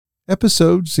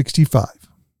Episode 65,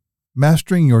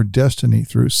 Mastering Your Destiny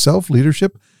Through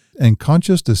Self-Leadership and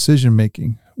Conscious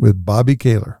Decision-Making with Bobbi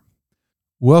Kahler.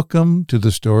 Welcome to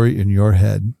The Story in Your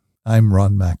Head. I'm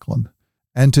Ron Macklin.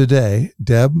 And today,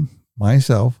 Deb,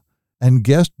 myself, and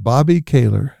guest Bobbi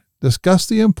Kahler discuss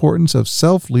the importance of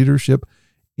self-leadership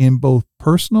in both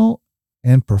personal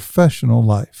and professional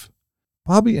life.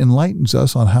 Bobbi enlightens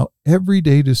us on how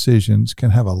everyday decisions can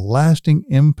have a lasting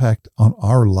impact on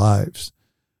our lives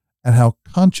and how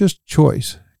conscious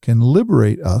choice can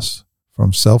liberate us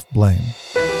from self-blame.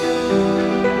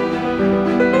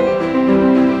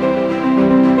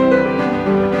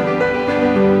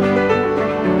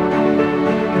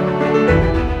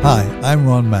 Hi, I'm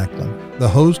Ron Macklin, the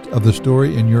host of the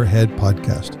Story in Your Head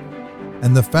podcast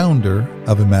and the founder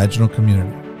of Imaginal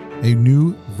Community, a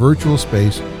new virtual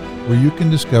space where you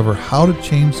can discover how to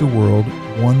change the world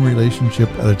one relationship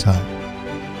at a time.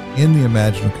 In the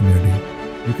Imaginal Community,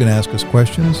 you can ask us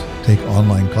questions, take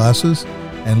online classes,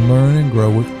 and learn and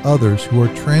grow with others who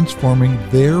are transforming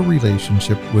their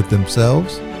relationship with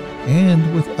themselves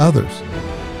and with others.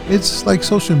 It's like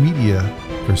social media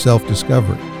for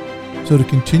self-discovery. So to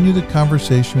continue the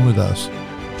conversation with us,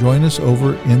 join us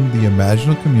over in the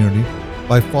Imaginal Community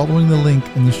by following the link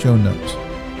in the show notes.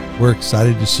 We're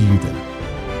excited to see you there.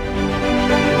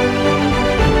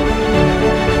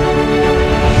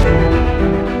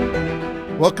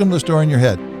 Welcome to The Story in Your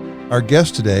Head. Our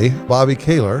guest today, Bobbi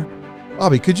Kahler.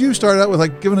 Bobbi, could you start out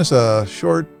with giving us a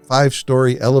short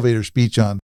 5-story elevator speech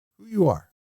on who you are?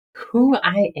 Who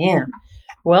I am?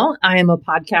 Well, I am a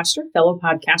podcaster, fellow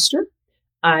podcaster.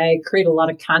 I create a lot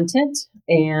of content,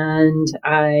 and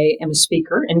I am a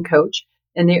speaker and coach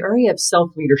in the area of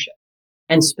self-leadership.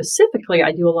 And specifically,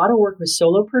 I do a lot of work with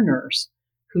solopreneurs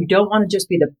who don't want to just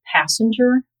be the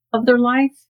passenger of their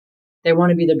life. They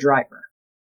want to be the driver.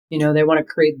 They want to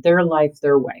create their life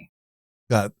their way.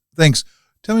 Got it. Thanks.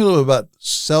 Tell me a little bit about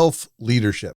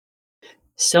self-leadership.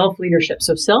 Self-leadership.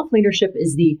 So self-leadership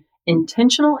is the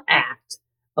intentional act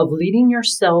of leading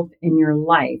yourself in your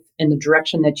life in the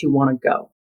direction that you want to go.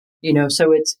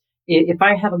 So it's, if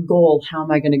I have a goal, how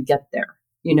am I going to get there?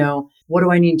 What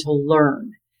do I need to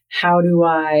learn? How do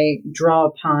I draw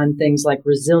upon things like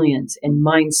resilience and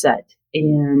mindset?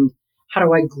 And how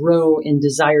do I grow in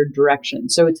desired direction?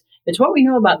 So it's what we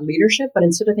know about leadership, but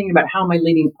instead of thinking about how am I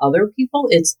leading other people,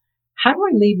 it's how do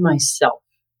I lead myself?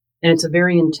 And it's a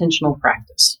very intentional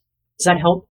practice. Does that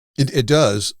help? It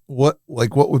does. What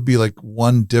would be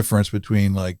one difference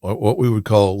between what we would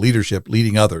call leadership,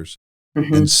 leading others,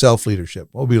 and self-leadership?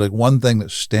 What would be one thing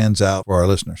that stands out for our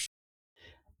listeners?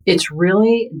 It's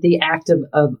really the act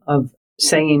of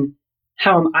saying,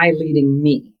 how am I leading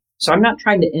me? So I'm not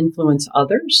trying to influence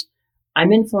others.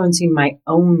 I'm influencing my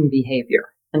own behavior.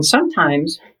 And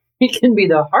sometimes it can be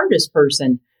the hardest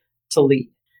person to lead.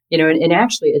 And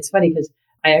actually, it's funny because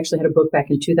I actually had a book back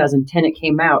in 2010. It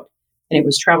came out and it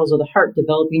was Travels of the Heart,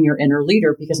 Developing Your Inner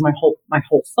Leader, because my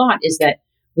whole thought is that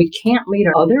we can't lead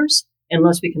others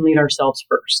unless we can lead ourselves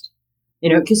first.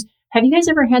 Because have you guys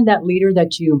ever had that leader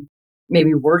that you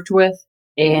maybe worked with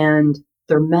and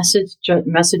their message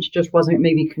just wasn't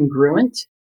maybe congruent?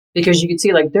 Because you could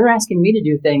see they're asking me to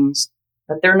do things,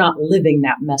 but they're not living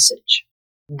that message.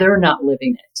 They're not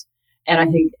living it. And I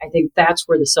think that's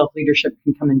where the self-leadership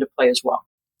can come into play as well.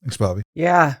 Thanks, Bobbi.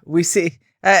 Yeah, we see,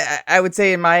 I would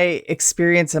say in my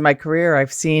experience in my career,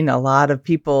 I've seen a lot of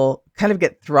people kind of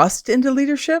get thrust into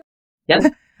leadership,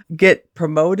 get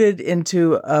promoted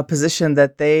into a position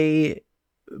that they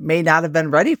may not have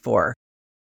been ready for.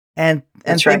 And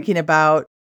thinking about,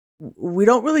 we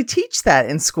don't really teach that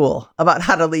in school about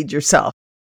how to lead yourself.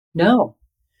 No,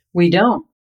 we don't.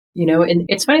 And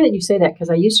it's funny that you say that because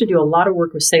I used to do a lot of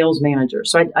work with sales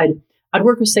managers. So I'd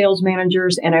work with sales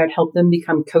managers and I would help them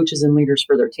become coaches and leaders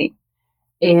for their team.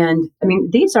 And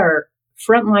these are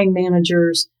frontline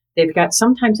managers.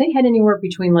 Sometimes they had anywhere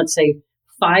between, let's say,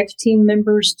 5 team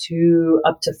members to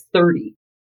up to 30.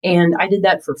 And I did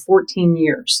that for 14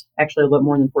 years, actually a little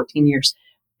more than 14 years.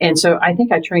 And so I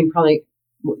think I trained probably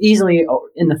easily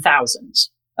in the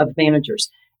thousands of managers.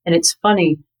 And it's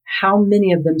funny how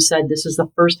many of them said, this is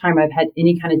the first time I've had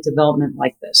any kind of development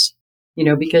like this,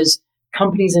 because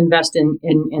companies invest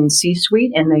in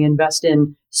C-suite and they invest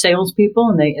in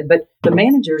salespeople but the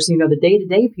managers, the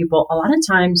day-to-day people, a lot of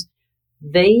times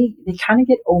they kind of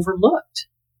get overlooked,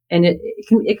 and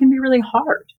it can be really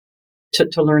hard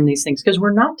to learn these things because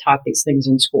we're not taught these things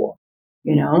in school,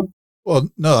 Well,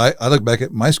 no, I look back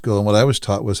at my school and what I was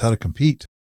taught was how to compete.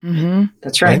 Mm-hmm.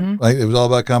 That's right. It was all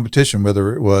about competition,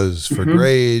 whether it was for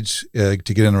grades, to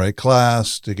get in the right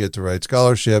class, to get the right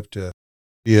scholarship, to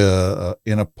be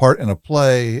in a part in a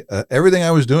play. Everything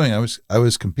I was doing, I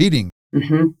was competing,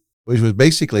 which was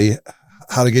basically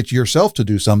how to get yourself to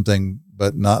do something,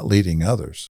 but not leading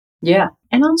others. Yeah.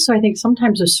 And also, I think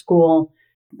sometimes a school,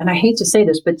 and I hate to say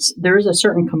this, but there is a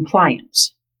certain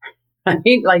compliance. I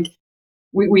mean, like,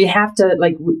 we have to,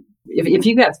 like, if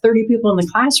you got 30 people in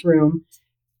the classroom,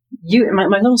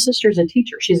 my little sister's a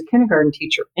teacher. She's a kindergarten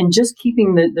teacher. And just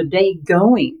keeping the day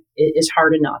going is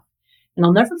hard enough. And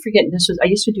I'll never forget, I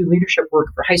used to do leadership work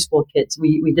for high school kids.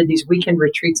 We did these weekend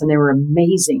retreats and they were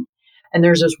amazing. And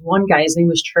there's this one guy, his name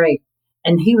was Trey,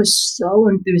 and he was so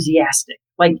enthusiastic,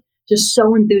 like just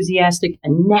so enthusiastic, a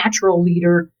natural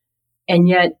leader. And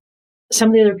yet some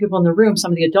of the other people in the room,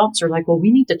 some of the adults are like, well,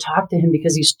 we need to talk to him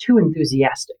because he's too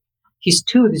enthusiastic. He's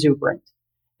too exuberant.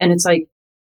 And it's like,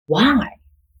 why?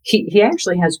 He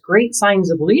actually has great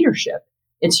signs of leadership.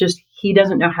 It's just he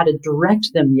doesn't know how to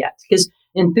direct them yet. Because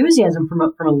enthusiasm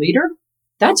from a leader,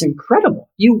 that's incredible.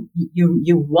 You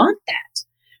want that.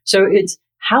 So it's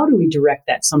how do we direct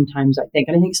that sometimes, I think.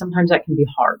 And I think sometimes that can be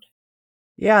hard.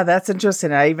 Yeah, that's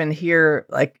interesting. I even hear,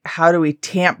 like, how do we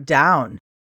tamp down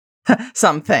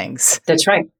some things? That's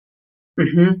right.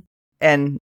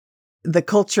 And the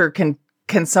culture can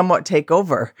somewhat take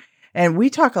over. And we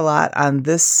talk a lot on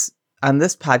this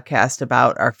podcast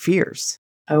about our fears.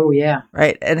 Oh, yeah.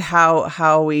 Right. And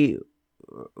how we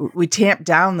tamp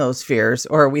down those fears,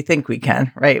 or we think we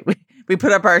can, right? We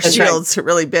put up our That's shields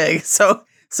really big. So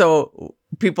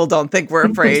people don't think we're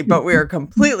afraid, but we are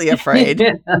completely afraid.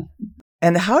 Yeah.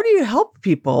 And how do you help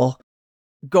people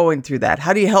going through that?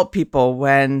 How do you help people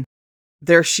when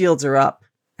their shields are up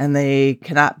and they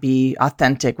cannot be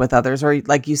authentic with others, or,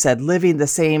 like you said, living the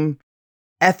same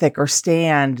ethic or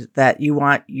stand that you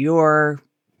want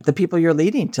the people you're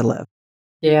leading to live?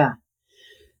 Yeah.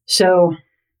 So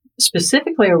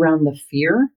specifically around the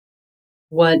fear,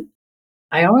 what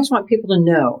I always want people to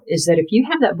know is that if you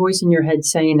have that voice in your head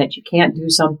saying that you can't do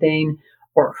something,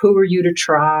 or who are you to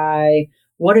try?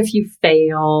 What if you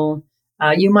fail?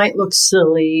 You might look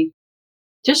silly.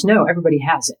 Just know everybody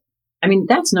has it. I mean,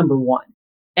 that's number one.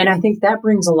 And I think that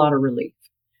brings a lot of relief.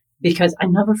 Because I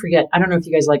never forget, I don't know if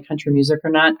you guys like country music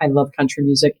or not. I love country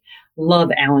music. Love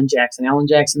Alan Jackson. Alan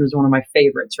Jackson was one of my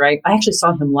favorites, right? I actually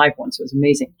saw him live once. It was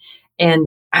amazing. And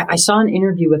I saw an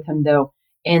interview with him, though,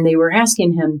 and they were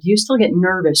asking him, do you still get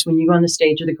nervous when you go on the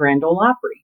stage of the Grand Ole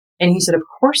Opry? And he said, of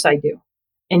course I do.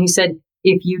 And he said,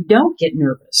 if you don't get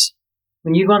nervous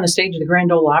when you go on the stage of the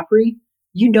Grand Ole Opry,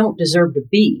 you don't deserve to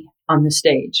be on the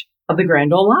stage of the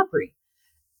Grand Ole Opry.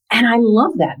 And I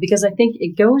love that because I think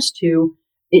it goes to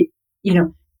it,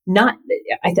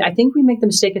 I think we make the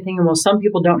mistake of thinking, well, some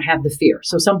people don't have the fear.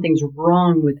 So something's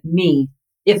wrong with me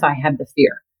if I have the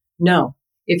fear. No,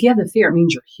 if you have the fear, it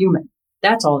means you're human.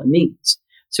 That's all it means.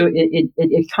 So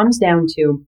it comes down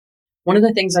to one of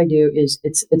the things I do is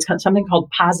it's something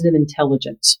called positive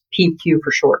intelligence, PQ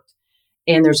for short.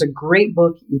 And there's a great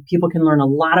book. People can learn a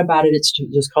lot about it. It's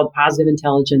just called Positive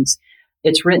Intelligence.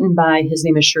 It's written by, his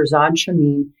name is Shirzad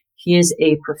Chamine. He is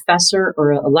a professor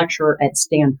or a lecturer at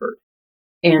Stanford.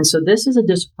 And so this is a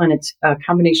discipline. It's a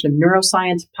combination of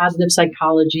neuroscience, positive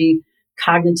psychology,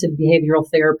 cognitive behavioral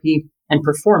therapy, and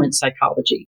performance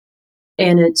psychology.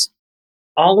 And it's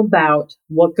all about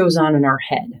what goes on in our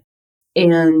head.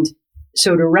 And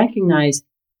so to recognize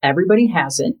everybody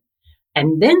has it,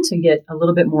 and then to get a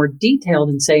little bit more detailed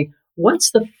and say,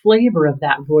 what's the flavor of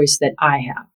that voice that I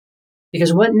have?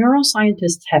 Because what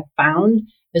neuroscientists have found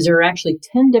is there are actually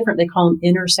 10 different, they call them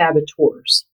inner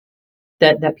saboteurs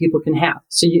that people can have.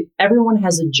 So everyone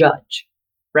has a judge,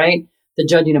 right? The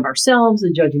judging of ourselves,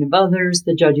 the judging of others,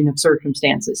 the judging of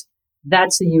circumstances.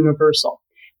 That's the universal.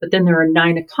 But then there are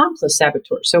 9 accomplice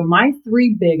saboteurs. So my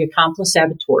 3 big accomplice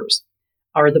saboteurs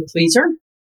are the pleaser,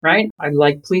 right? I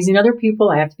like pleasing other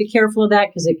people. I have to be careful of that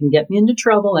because it can get me into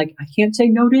trouble. Like, I can't say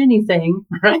no to anything,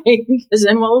 right? Because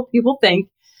then what will people think?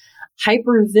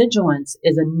 Hypervigilance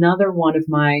is another one of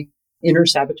my inner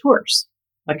saboteurs,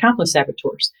 accomplice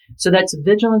saboteurs. So that's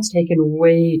vigilance taken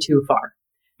way too far.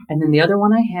 And then the other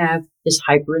one I have is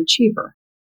hyperachiever.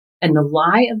 And the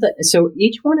lie of so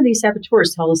each one of these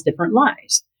saboteurs tell us different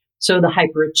lies. So the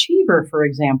hyperachiever, for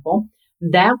example,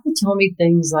 that will tell me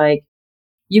things like,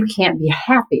 you can't be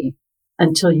happy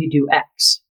until you do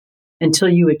X, until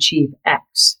you achieve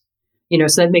X.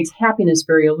 So that makes happiness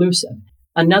very elusive.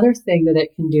 Another thing that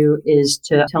it can do is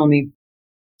to tell me,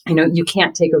 you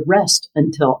can't take a rest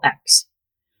until X.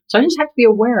 So I just have to be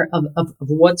aware of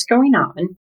what's going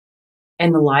on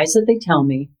and the lies that they tell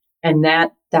me. And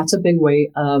that's a big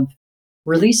way of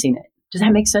releasing it. Does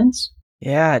that make sense?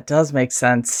 Yeah, it does make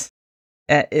sense.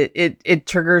 It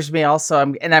triggers me also.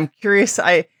 I'm curious.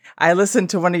 I I listened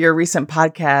to one of your recent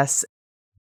podcasts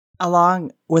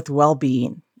along with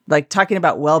well-being, like talking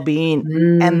about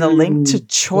well-being and the link to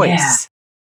choice.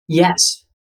 Yeah. Yes.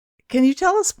 Can you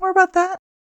tell us more about that?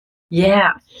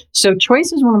 Yeah. So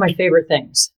choice is one of my favorite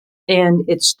things. And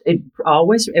it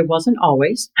wasn't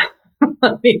always.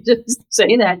 Let me just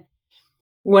say that.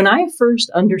 When I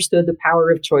first understood the power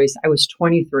of choice, I was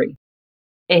 23.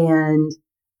 And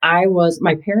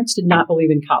my parents did not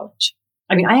believe in college.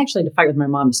 I mean, I actually had to fight with my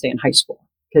mom to stay in high school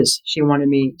because she's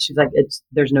like,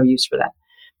 there's no use for that.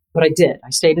 But I did. I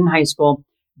stayed in high school,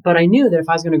 but I knew that if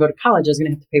I was going to go to college, I was going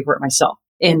to have to pay for it myself.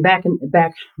 And back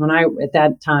when at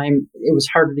that time, it was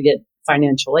harder to get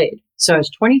financial aid. So I was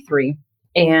 23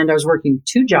 and I was working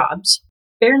 2 jobs,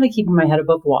 barely keeping my head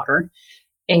above water.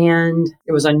 And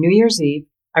it was on New Year's Eve.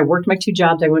 I worked my 2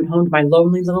 jobs. I went home to my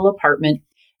lonely little apartment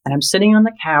and I'm sitting on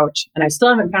the couch and I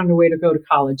still haven't found a way to go to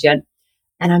college yet.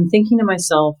 And I'm thinking to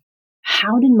myself,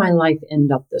 how did my life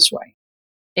end up this way?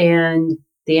 And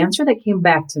the answer that came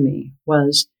back to me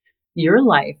was, your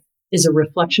life is a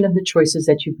reflection of the choices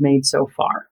that you've made so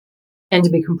far. And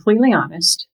to be completely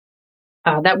honest,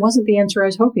 that wasn't the answer I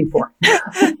was hoping for.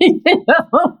 I think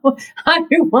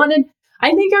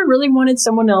I really wanted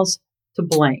someone else to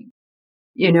blame,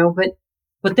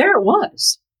 but there it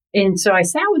was. And so I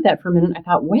sat with that for a minute. I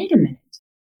thought, wait a minute,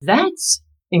 that's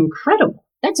incredible.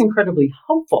 That's incredibly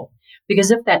hopeful,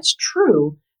 because if that's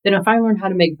true, then if I learn how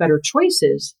to make better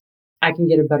choices, I can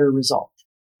get a better result.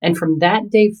 And from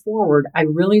that day forward, I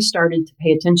really started to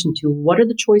pay attention to what are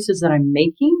the choices that I'm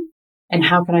making and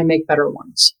how can I make better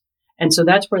ones. And so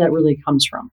that's where that really comes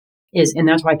from, and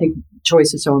that's why I think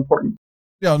choice is so important.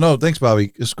 Yeah, no, thanks,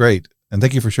 Bobbi. It's great. And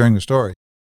thank you for sharing the story.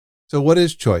 So what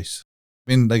is choice?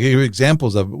 I mean, like, give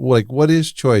examples of what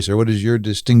is choice, or what is your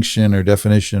distinction or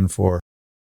definition for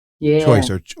choice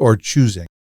or choosing?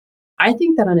 I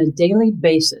think that on a daily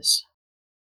basis,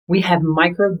 we have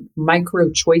micro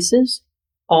choices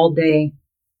all day,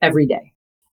 every day.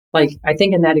 Like, I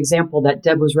think in that example that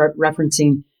Deb was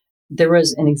referencing, there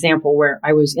was an example where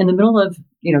I was in the middle of,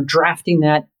 drafting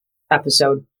that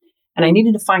episode, and I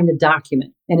needed to find a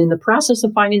document. And in the process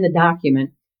of finding the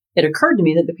document, it occurred to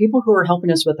me that the people who were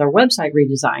helping us with our website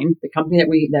redesign, the company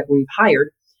that we've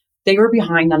hired, they were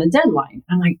behind on a deadline.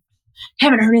 I'm like,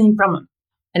 haven't heard anything from them.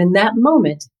 And in that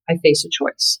moment, I face a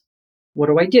choice. What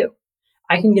do?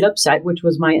 I can get upset, which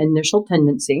was my initial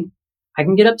tendency. I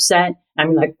can get upset.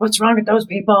 I'm like, what's wrong with those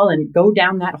people? And go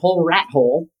down that whole rat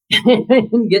hole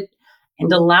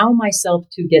and allow myself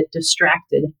to get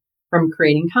distracted from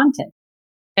creating content.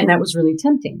 And that was really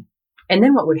tempting. And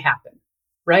then what would happen,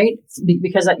 right?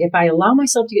 Because if I allow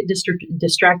myself to get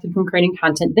distracted from creating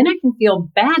content, then I can feel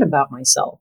bad about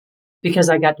myself because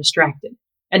I got distracted.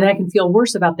 And then I can feel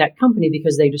worse about that company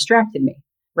because they distracted me,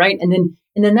 right? And then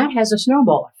that has a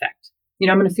snowball effect.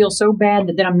 I'm going to feel so bad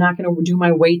that then I'm not going to do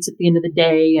my weights at the end of the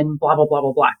day and blah, blah, blah,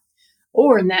 blah, blah.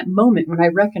 Or in that moment when I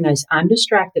recognize I'm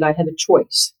distracted, I have a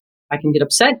choice. I can get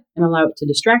upset and allow it to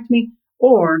distract me,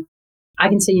 or I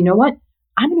can say, you know what?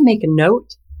 I'm going to make a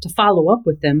note to follow up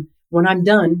with them when I'm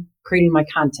done creating my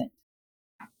content.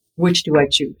 Which do I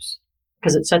choose?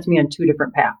 Because it sets me on 2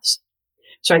 different paths.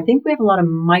 So I think we have a lot of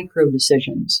micro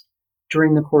decisions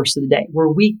during the course of the day where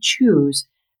we choose,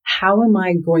 how am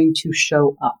I going to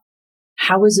show up?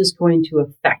 How is this going to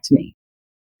affect me?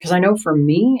 Because I know for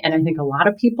me, and I think a lot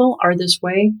of people are this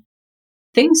way,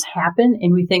 things happen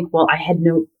and we think, well, I had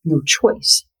no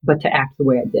choice but to act the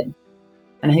way I did.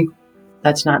 And I think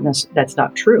that's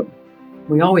not true.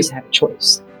 We always have a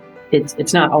choice.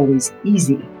 It's not always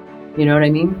easy. You know what I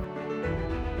mean?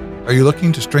 Are you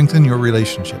looking to strengthen your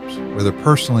relationships, whether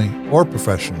personally or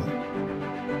professionally?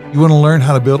 You want to learn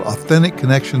how to build authentic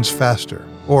connections faster,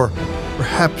 or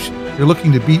perhaps you're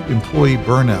looking to beat employee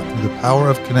burnout through the power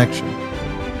of connection.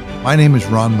 My name is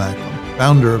Ron Macklin,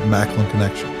 founder of Macklin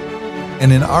Connection.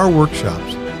 And in our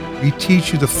workshops, we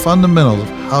teach you the fundamentals of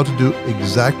how to do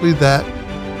exactly that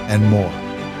and more.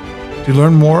 To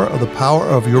learn more of the power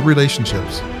of your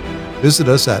relationships, visit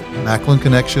us at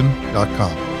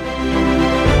macklinconnection.com.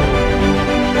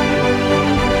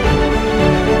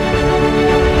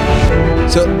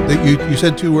 So you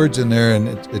said 2 words in there, and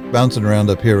it's bouncing around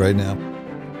up here right now.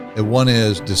 And one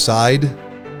is decide,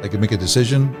 like make a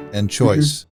decision, and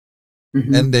choice.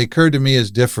 Mm-hmm. And they occurred to me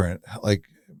as different. Like,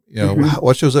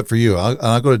 what shows up for you?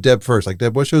 I'll go to Deb first. Like,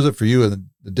 Deb, what shows up for you and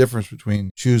the difference between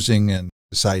choosing and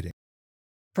deciding?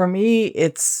 For me,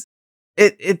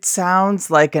 it sounds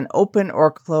like an open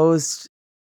or closed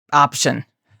option,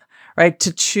 right?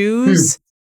 To choose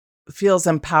feels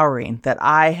empowering, that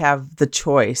I have the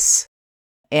choice.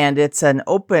 And it's an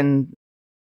open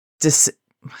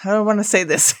how do I want to say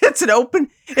this? It's an open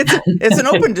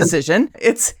decision.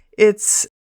 It's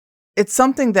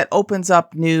something that opens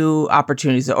up new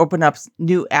opportunities, that open up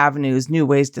new avenues, new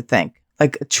ways to think,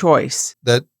 like a choice.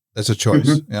 That's a choice.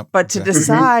 Mm-hmm. Yep. But to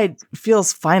decide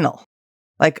feels final.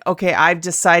 Like, okay, I've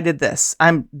decided this.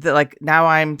 Now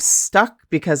I'm stuck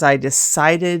because I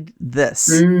decided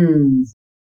this.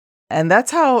 And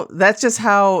that's just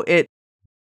how it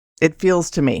feels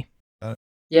to me.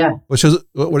 Yeah. What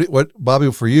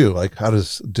Bobbi, for you, like, how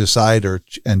does decide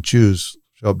and choose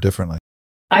show up differently?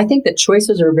 I think that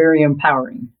choices are very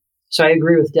empowering. So I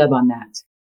agree with Deb on that.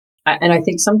 And I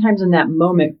think sometimes in that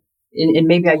moment, and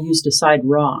maybe I use decide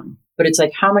wrong, but it's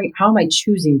like, how am I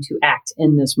choosing to act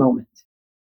in this moment?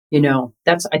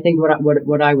 That's, I think,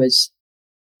 what I was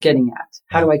getting at.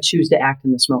 How do I choose to act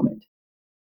in this moment?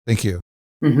 Thank you.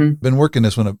 Mm-hmm. Been working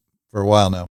this one for a while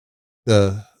now.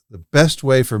 The best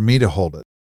way for me to hold it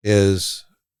is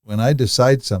when I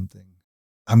decide something,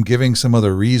 I'm giving some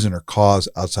other reason or cause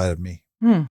outside of me.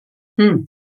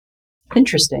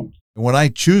 Interesting. And when I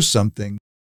choose something,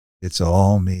 it's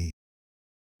all me.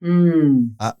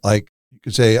 Like you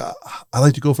could say, I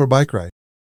like to go for a bike ride.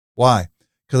 Why?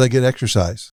 Because I get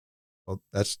exercise. Well,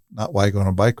 that's not why I go on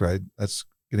a bike ride. That's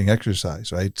getting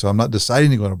exercise, right? So I'm not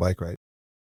deciding to go on a bike ride.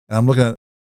 And I'm looking at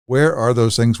where are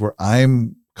those things where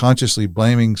I'm consciously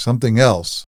blaming something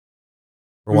else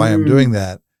for why I'm doing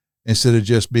that, instead of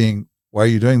just being, why are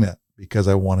you doing that? Because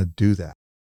I want to do that.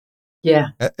 Yeah.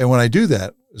 And when I do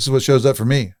that, this is what shows up for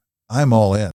me. I'm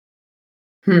all in.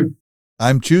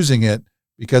 I'm choosing it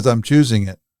because I'm choosing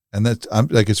it. And I'm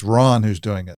like, it's Ron who's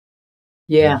doing it.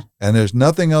 Yeah. And there's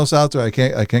nothing else out there. I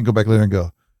can't go back later and go,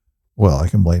 well, I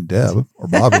can blame Deb or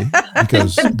Bobbi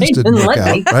because this didn't work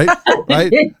out, right?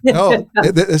 Right? No,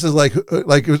 this is like,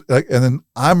 and then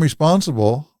I'm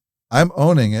responsible. I'm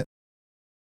owning it.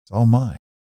 It's all mine.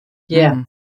 Yeah.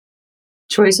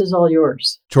 Choice is all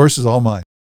yours. Choice is all mine.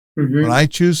 Mm-hmm. When I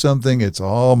choose something, it's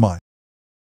all mine.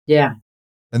 Yeah.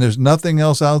 And there's nothing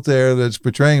else out there that's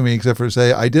betraying me except for to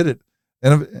say, I did it.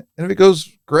 And if it goes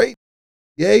great,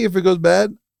 yay. If it goes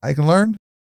bad, I can learn.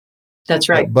 That's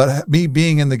right. But me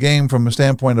being in the game from a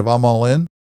standpoint of I'm all in,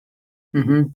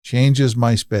 changes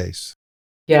my space.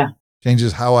 Yeah.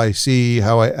 Changes how I see,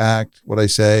 how I act, what I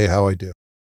say, how I do.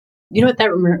 You know what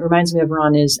that reminds me of,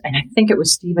 Ron, is, and I think it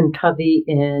was Stephen Covey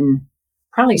in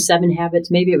probably 7 Habits.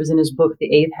 Maybe it was in his book, The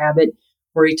 8th Habit,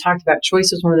 where he talked about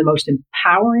choice is one of the most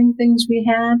empowering things we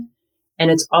have. And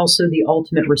it's also the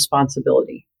ultimate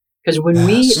responsibility. Because when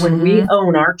we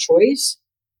own our choice,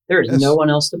 there is no one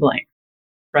else to blame.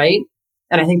 Right?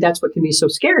 And I think that's what can be so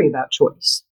scary about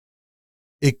choice.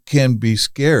 It can be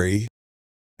scary,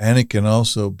 and it can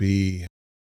also be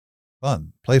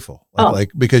fun, playful.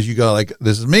 Like because you go like,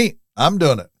 this is me. I'm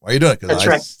doing it. Why are you doing it?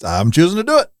 Because I'm choosing to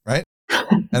do it. Right?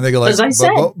 And they go like,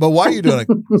 but why are you doing it?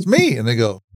 It's me. And they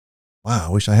go, wow, I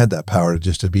wish I had that power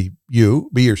to be you,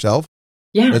 be yourself.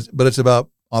 Yeah. But it's about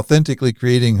authentically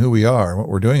creating who we are and what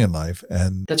we're doing in life.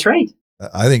 And that's right.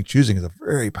 I think choosing is a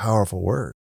very powerful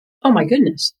word. Oh my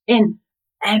goodness. And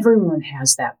everyone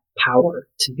has that power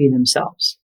to be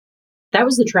themselves. That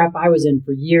was the trap I was in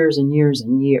for years and years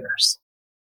and years.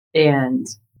 And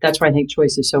that's why I think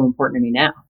choice is so important to me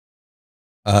now.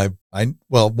 I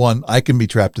can be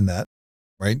trapped in that,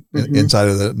 right? Inside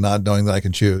of the not knowing that I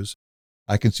can choose.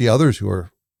 I can see others who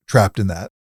are trapped in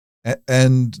that.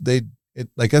 And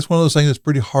like, that's one of those things that's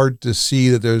pretty hard to see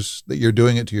that you're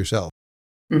doing it to yourself.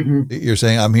 You're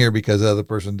saying, I'm here because the other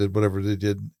person did whatever they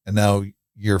did. And now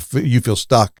you feel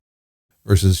stuck,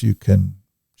 versus you can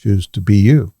choose to be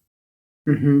you,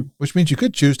 which means you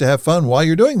could choose to have fun while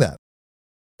you're doing that.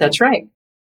 That's right.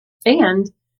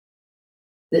 And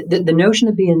the notion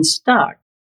of being stuck,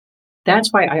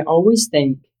 that's why I always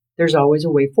think there's always a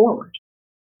way forward.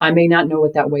 I may not know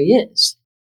what that way is,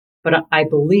 but I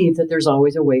believe that there's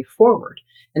always a way forward.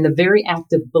 And the very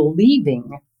act of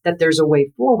believing that there's a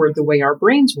way forward, the way our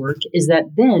brains work, is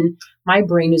that then my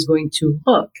brain is going to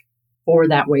look for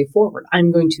that way forward.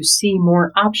 I'm going to see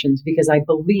more options because I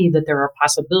believe that there are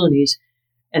possibilities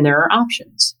and there are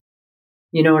options.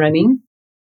 You know what I mean?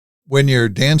 When you're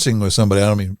dancing with somebody, I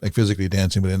don't mean like physically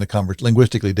dancing, but in the conversation,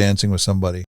 linguistically dancing with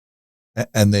somebody,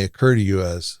 and they occur to you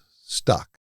as stuck.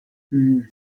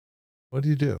 What do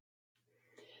you do?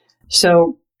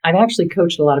 So I've actually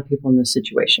coached a lot of people in this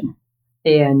situation,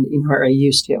 and or I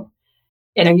used to.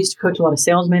 And I used to coach a lot of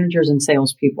sales managers and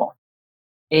salespeople.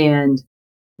 And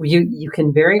you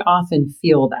can very often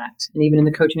feel that. And even in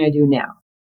the coaching I do now,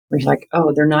 where you're like,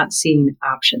 oh, they're not seeing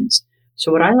options.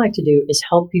 So what I like to do is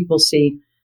help people see,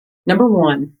 number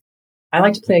one, I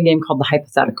like to play a game called the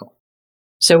hypothetical.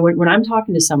 So when I'm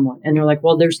talking to someone and they're like,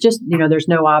 well, there's just, there's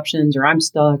no options or I'm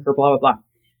stuck or blah, blah, blah.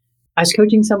 I was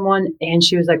coaching someone and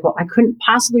she was like, well, I couldn't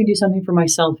possibly do something for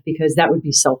myself because that would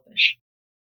be selfish.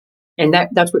 And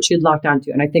that's what she had locked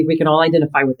onto. And I think we can all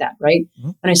identify with that, right?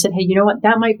 Mm-hmm. And I said, hey, you know what?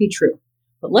 That might be true.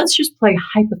 But let's just play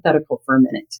hypothetical for a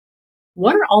minute.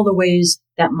 What are all the ways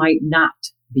that might not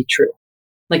be true?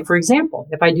 Like, for example,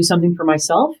 if I do something for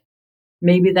myself,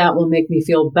 maybe that will make me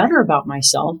feel better about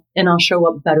myself and I'll show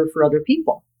up better for other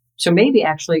people. So maybe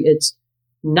actually it's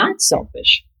not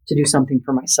selfish to do something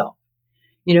for myself.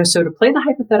 So to play the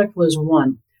hypothetical is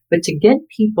one, but to get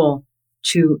people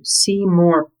to see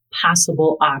more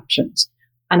possible options.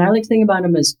 And I like to think about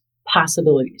them as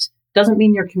possibilities. Doesn't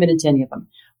mean you're committed to any of them.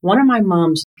 One of my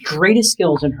mom's greatest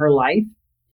skills in her life,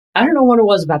 I don't know what it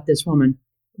was about this woman,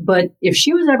 but if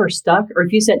she was ever stuck or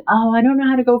if you said, oh, I don't know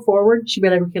how to go forward, she'd be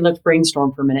like, okay, let's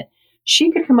brainstorm for a minute.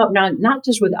 She could come up not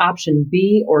just with option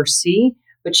B or C,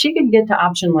 but she could get to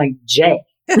option like J.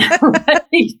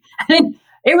 Right? And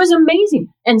it was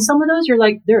amazing. And some of those you're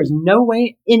like, there's no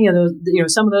way any of those,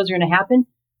 some of those are going to happen.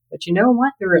 But you know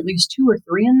what? There are at least 2 or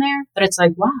 3 in there that it's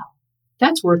like, wow,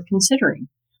 that's worth considering.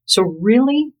 So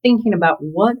really thinking about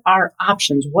what are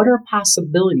options, what are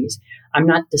possibilities. I'm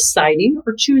not deciding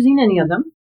or choosing any of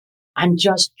them. I'm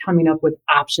just coming up with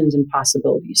options and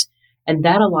possibilities. And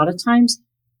that a lot of times,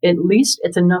 at least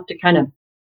it's enough to kind of,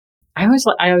 I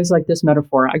always like this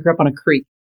metaphor. I grew up on a creek.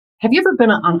 Have you ever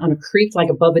been on a creek, like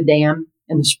above a dam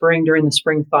in the spring, during the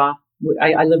spring thaw?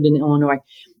 I lived in Illinois,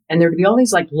 and there'd be all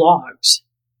these like logs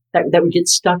that would get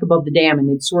stuck above the dam and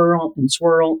they'd swirl and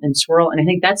swirl and swirl. And I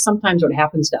think that's sometimes what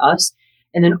happens to us.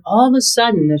 And then all of a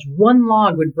sudden, this one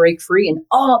log would break free and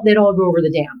they'd all go over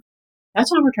the dam. That's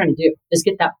what we're trying to do, is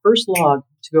get that first log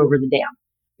to go over the dam,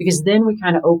 because then we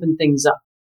kind of open things up.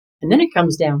 And then it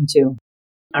comes down to,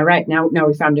 all right, now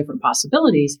we found different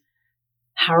possibilities.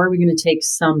 How are we going to take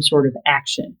some sort of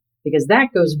action? Because that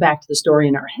goes back to the story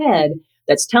in our head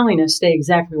that's telling us stay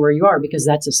exactly where you are because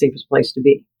that's the safest place to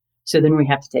be. So then we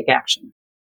have to take action.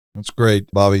 That's great,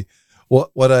 Bobbi.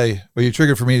 What you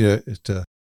triggered for me to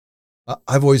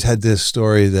I've always had this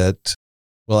story that,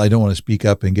 well, I don't want to speak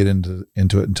up and get into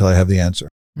it until I have the answer.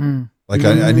 Like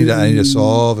I need to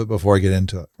solve it before I get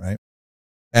into it, right?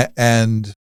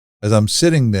 And as I'm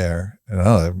sitting there, and I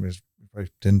don't know, it was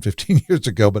probably 10, 15 years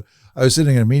ago, but I was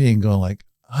sitting in a meeting going like,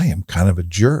 I am kind of a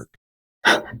jerk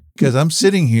because I'm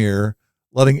sitting here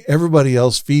letting everybody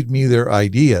else feed me their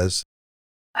ideas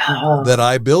that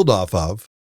I build off of.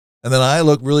 And then I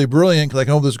look really brilliant because I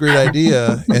come up with this great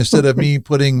idea instead of me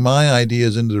putting my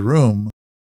ideas into the room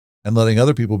and letting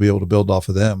other people be able to build off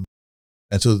of them.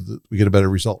 And so we get a better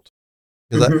result.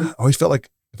 Because I always felt like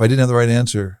if I didn't have the right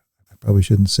answer, I probably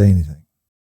shouldn't say anything.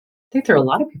 I think there are a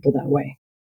lot of people that way.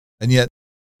 And yet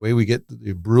the way we get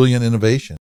the brilliant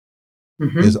innovation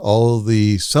is all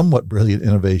the somewhat brilliant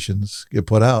innovations get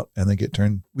put out and they get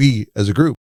turned, we as a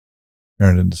group,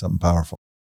 turn it into something powerful.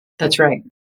 That's right.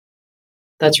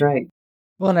 That's right.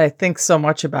 Well, and I think so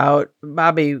much about,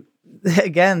 Bobbi,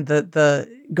 again,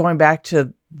 the going back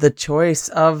to the choice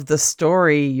of the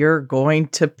story you're going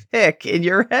to pick in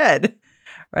your head,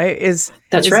 right?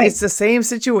 That's right. It's the same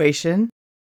situation,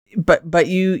 but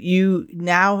you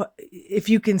now, if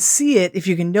you can see it, if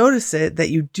you can notice it, that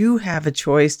you do have a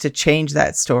choice to change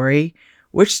that story,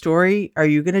 which story are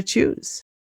you going to choose?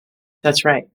 That's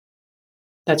right.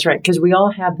 That's right. Because we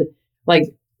all have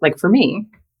like for me,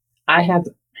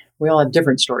 we all have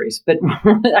different stories, but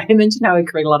I mentioned how I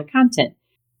create a lot of content.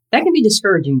 That can be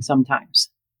discouraging sometimes,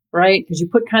 right? Because you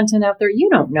put content out there, you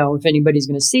don't know if anybody's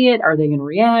going to see it. Are they going to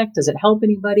react? Does it help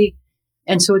anybody?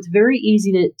 And so it's very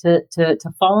easy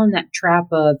to fall in that trap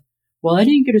of, well, I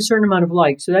didn't get a certain amount of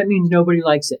likes, so that means nobody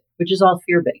likes it, which is all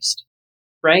fear-based,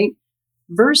 right?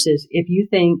 Versus if you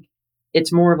think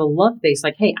it's more of a love-based,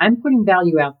 like, hey, I'm putting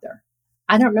value out there.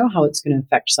 I don't know how it's going to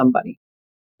affect somebody,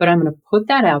 but I'm going to put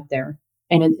that out there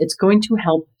and it's going to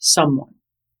help someone.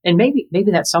 And maybe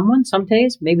that's someone some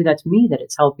days, maybe that's me that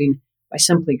it's helping by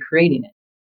simply creating it.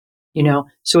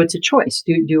 So it's a choice.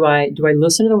 Do I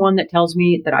listen to the one that tells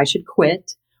me that I should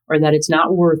quit or that it's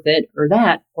not worth it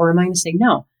or am I going to say,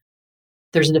 no,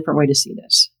 there's a different way to see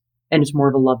this. And it's more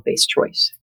of a love-based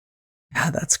choice. Yeah,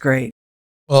 that's great.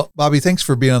 Well, Bobbi, thanks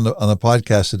for being on the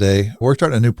podcast today. We're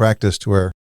starting a new practice to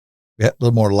where we get a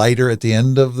little more lighter at the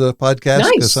end of the podcast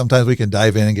because sometimes we can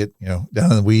dive in and get, down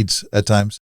in the weeds at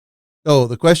times. So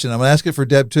the question, I'm going to ask it for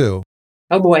Deb too.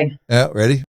 Oh boy. Yeah.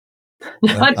 Ready?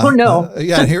 I don't know.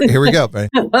 Yeah. Here we go. Right?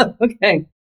 Okay.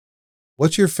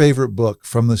 What's your favorite book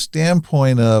from the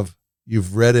standpoint of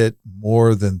you've read it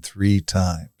more than 3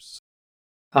 times?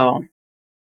 Oh,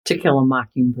 To Kill a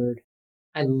Mockingbird.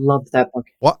 I love that book.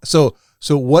 What? So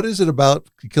what is it about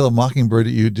To Kill a Mockingbird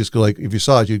that you just go like, if you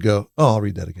saw it, you'd go, oh, I'll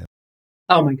read that again.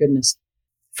 Oh my goodness.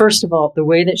 First of all, the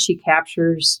way that she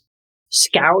captures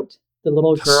Scout, the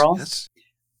little girl. Yes.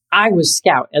 I was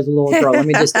Scout as a little girl.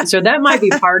 So that might be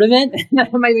part of it.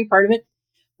 That might be part of it.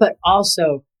 But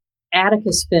also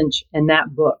Atticus Finch in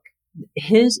that book,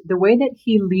 the way that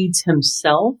he leads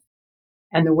himself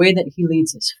and the way that he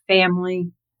leads his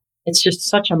family, it's just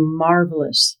such a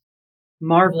marvelous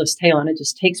tale. And it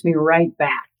just takes me right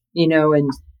back,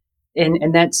 and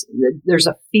there's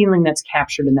a feeling that's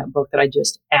captured in that book that I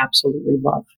just absolutely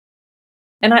love.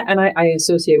 And I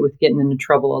associate with getting into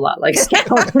trouble a lot, like Scout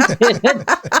did.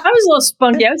 I was a little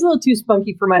spunky. I was a little too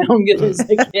spunky for my own good as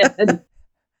a kid.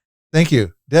 Thank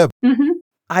you, Deb. Mm-hmm.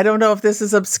 I don't know if this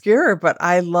is obscure, but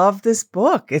I love this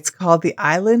book. It's called The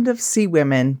Island of Sea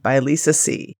Women by Lisa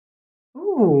C.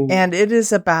 Ooh. And it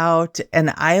is about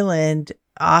an island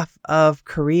off of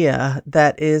Korea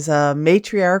that is a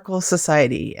matriarchal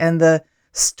society. And the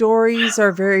stories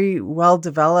are very well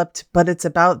developed, but it's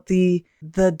about the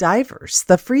divers,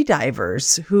 the free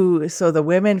divers so the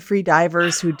women free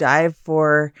divers who dive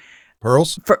for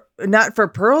Pearls? Not for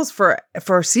pearls,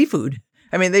 for seafood.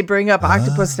 I mean, they bring up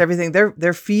octopus and everything.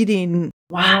 They're feeding.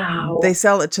 Wow. They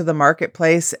sell it to the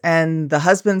marketplace, and the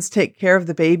husbands take care of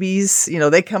the babies.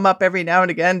 They come up every now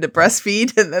and again to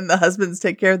breastfeed, and then the husbands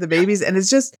take care of the babies. And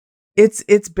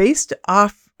it's based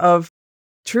off of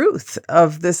truth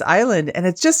of this island, and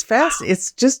it's just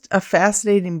it's just a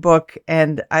fascinating book,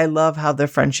 and I love how their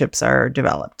friendships are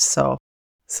developed. So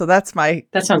that's my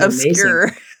that sounds obscure,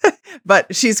 amazing.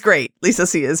 but she's great. Lisa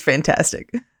C is fantastic.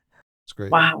 It's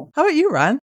great. Wow. How about you,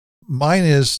 Ron? Mine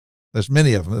is, there's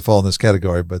many of them that fall in this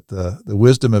category, but the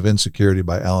Wisdom of Insecurity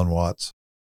by Alan Watts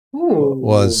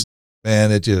was,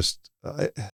 man, it just, I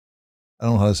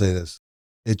don't know how to say this.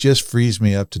 It just frees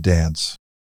me up to dance.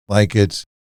 Like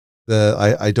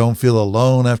I don't feel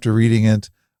alone after reading it.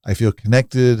 I feel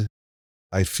connected.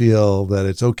 I feel that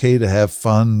it's okay to have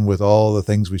fun with all the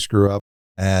things we screw up.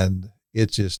 And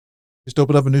it just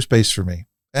opened up a new space for me.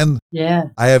 And yeah,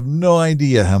 I have no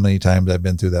idea how many times I've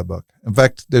been through that book. In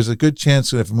fact, there's a good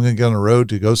chance that if I'm going to get on a road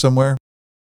to go somewhere,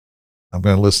 I'm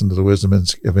going to listen to the Wisdom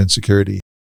of Insecurity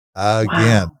again.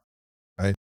 Wow.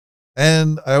 Right.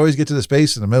 And I always get to the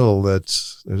space in the middle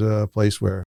there's a place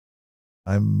where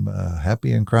I'm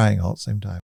happy and crying all at the same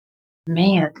time.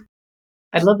 Man,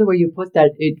 I love the way you put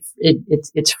that.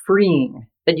 It's freeing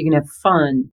that you can have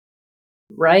fun,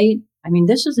 right? I mean,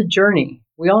 this is a journey.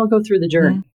 We all go through the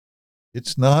journey. Mm-hmm.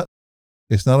 It's not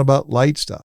about light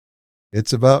stuff.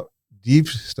 It's about deep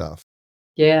stuff.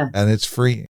 Yeah. And it's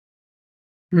freeing.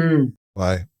 Mm.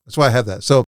 That's why I have that.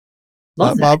 So,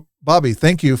 that. Bobbi,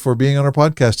 thank you for being on our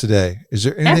podcast today. Is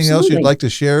there anything else you'd like to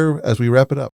share as we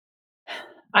wrap it up?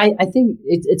 I think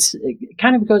it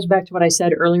kind of goes back to what I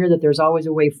said earlier, that there's always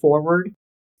a way forward.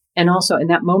 And also in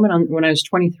that moment when I was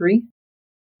 23,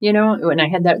 when I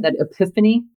had that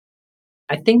epiphany,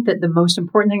 I think that the most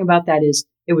important thing about that is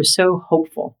it was so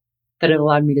hopeful that it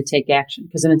allowed me to take action.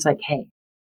 Because then it's like, hey,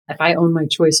 if I own my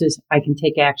choices, I can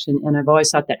take action. And I've always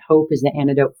thought that hope is the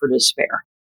antidote for despair.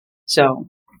 So,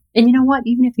 and you know what?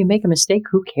 Even if you make a mistake,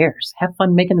 who cares? Have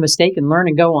fun making the mistake and learn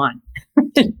and go on.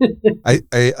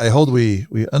 I hold we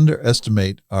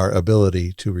underestimate our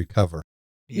ability to recover.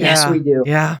 Yeah. Yes, we do.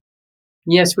 Yeah.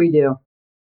 Yes, we do.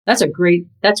 That's great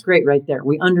right there.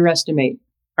 We underestimate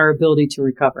our ability to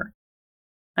recover.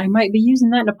 I might be using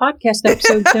that in a podcast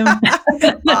episode soon.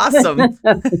 Awesome.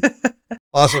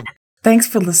 Awesome. Thanks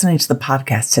for listening to the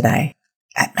podcast today.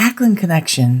 At Macklin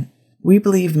Connection, we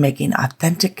believe making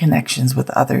authentic connections with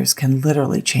others can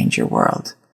literally change your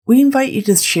world. We invite you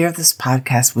to share this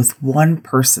podcast with one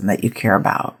person that you care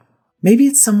about. Maybe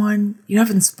it's someone you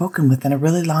haven't spoken with in a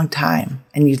really long time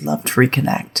and you'd love to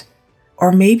reconnect.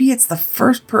 Or maybe it's the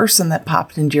first person that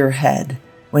popped into your head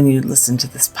when you listened to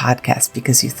this podcast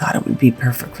because you thought it would be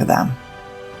perfect for them.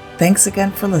 Thanks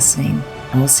again for listening,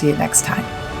 and we'll see you next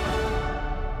time.